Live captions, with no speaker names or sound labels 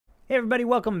Hey everybody,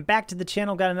 welcome back to the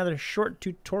channel. Got another short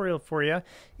tutorial for you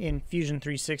in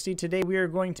Fusion360. Today we are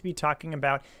going to be talking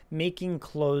about making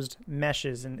closed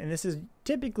meshes, and this is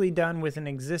typically done with an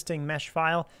existing mesh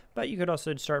file, but you could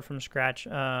also start from scratch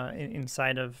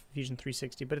inside of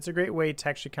Fusion360. But it's a great way to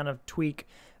actually kind of tweak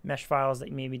mesh files that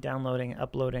you may be downloading,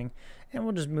 uploading, and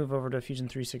we'll just move over to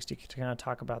Fusion360 to kind of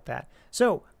talk about that.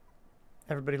 So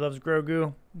everybody loves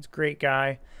Grogu. He's a great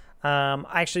guy.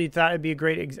 I actually thought it'd be a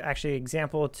great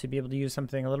example to be able to use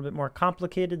something a little bit more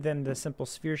complicated than the simple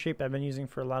sphere shape I've been using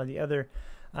for a lot of the other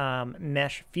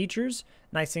mesh features.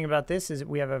 Nice thing about this is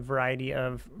we have a variety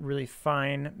of really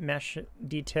fine mesh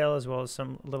detail as well as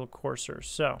some little coarser.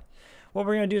 So what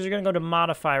we're going to do is we're going to go to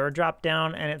modify or drop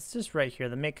down, and it's just right here,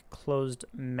 the make closed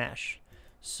mesh.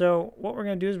 So what we're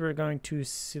going to do is we're going to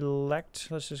select,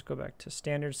 let's just go back to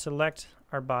standard, select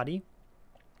our body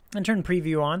and turn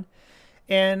preview on.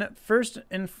 And first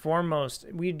and foremost,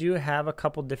 we do have a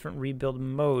couple different rebuild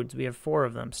modes. We have 4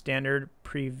 of them: standard,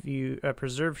 preview,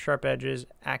 preserve sharp edges,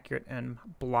 accurate, and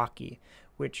blocky,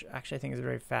 which actually I think is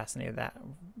very fascinating, that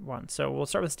one. So we'll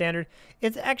start with standard.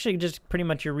 It's actually just pretty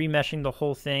much you're remeshing the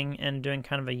whole thing and doing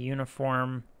kind of a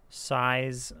uniform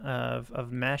size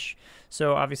of mesh.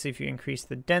 So obviously if you increase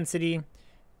the density,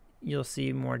 you'll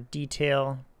see more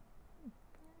detail.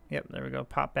 Yep, there we go,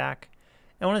 pop back.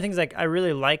 And one of the things I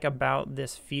really like about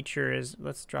this feature is,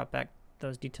 let's drop back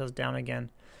those details down again,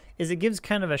 is it gives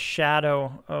kind of a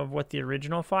shadow of what the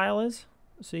original file is.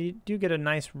 So you do get a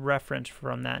nice reference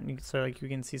from that. And so like you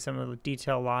can see some of the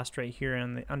detail lost right here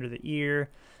in under the ear,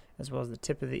 as well as the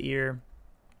tip of the ear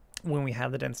when we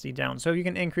have the density down. So you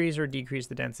can increase or decrease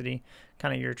the density,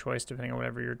 kind of your choice depending on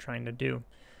whatever you're trying to do.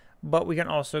 But we can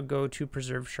also go to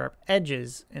preserve sharp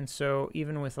edges. And so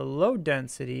even with a low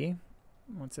density,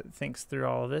 once it thinks through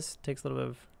all of this, it takes a little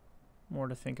bit more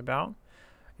to think about.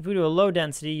 If we do a low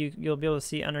density, you'll be able to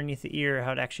see underneath the ear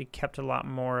how it actually kept a lot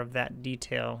more of that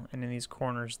detail and in these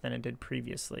corners than it did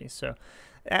previously. So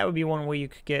that would be one way you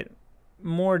could get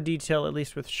more detail, at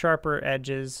least with sharper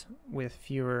edges, with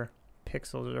fewer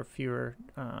pixels or fewer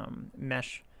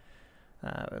mesh,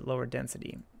 lower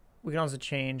density. We can also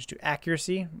change to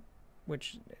accuracy,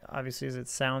 which obviously as it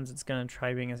sounds, it's going to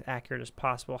try being as accurate as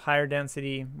possible. Higher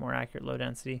density, more accurate, low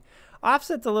density.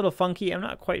 Offset's a little funky. I'm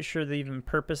not quite sure the even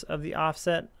purpose of the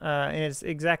offset. And it's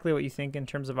exactly what you think in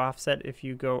terms of offset. If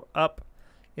you go up,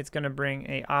 it's going to bring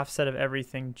a offset of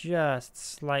everything just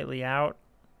slightly out.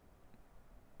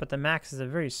 But the max is a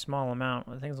very small amount.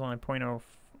 I think it's only 0.0,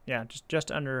 yeah,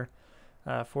 just under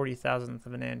 40,000th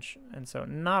of an inch. And so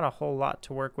not a whole lot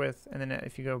to work with. And then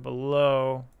if you go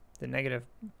below the negative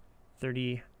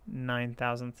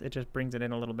 39,000th, it just brings it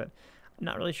in a little bit. I'm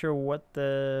not really sure what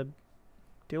the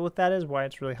deal with that is, why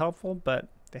it's really helpful, but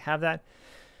they have that.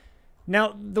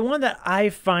 Now, the one that I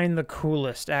find the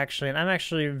coolest, actually, and I'm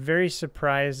actually very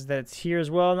surprised that it's here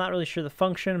as well. I'm not really sure the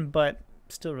function, but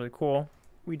still really cool.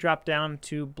 We drop down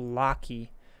to blocky.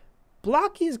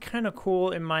 Blocky is kind of cool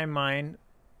in my mind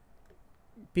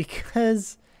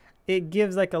because it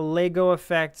gives like a Lego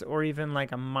effect or even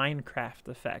like a Minecraft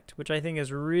effect, which I think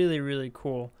is really, really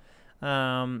cool.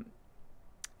 And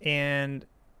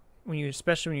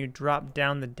especially when you drop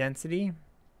down the density,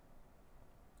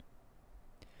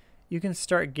 you can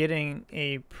start getting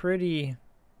a pretty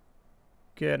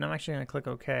good, and I'm actually going to click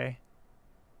OK.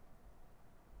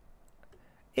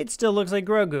 It still looks like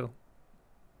Grogu,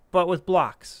 but with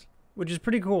blocks, which is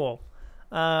pretty cool.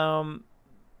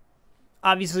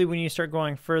 Obviously, when you start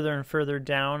going further and further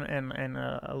down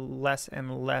and less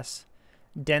and less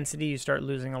density, you start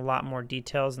losing a lot more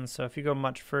details. And so if you go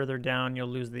much further down, you'll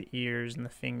lose the ears and the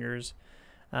fingers.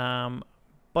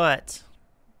 But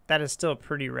that is still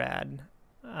pretty rad.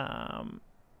 And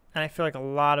I feel like a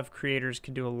lot of creators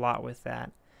could do a lot with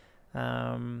that.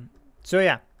 So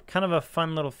yeah, kind of a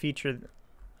fun little feature,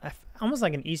 almost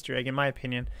like an Easter egg in my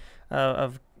opinion,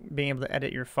 of being able to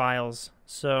edit your files.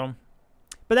 So.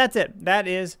 But that's it. That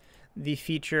is the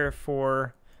feature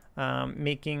for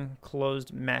making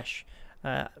closed mesh.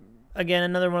 Again,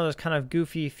 another one of those kind of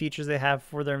goofy features they have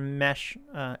for their mesh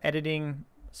editing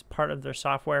as part of their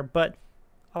software, but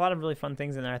a lot of really fun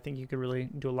things in there I think you could really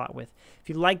do a lot with. If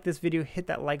you like this video, hit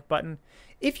that like button.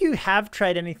 If you have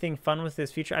tried anything fun with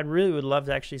this feature, I really would love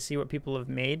to actually see what people have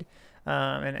made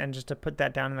and just to put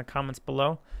that down in the comments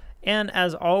below. And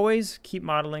as always, keep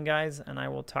modeling, guys, and I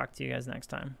will talk to you guys next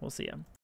time. We'll see you.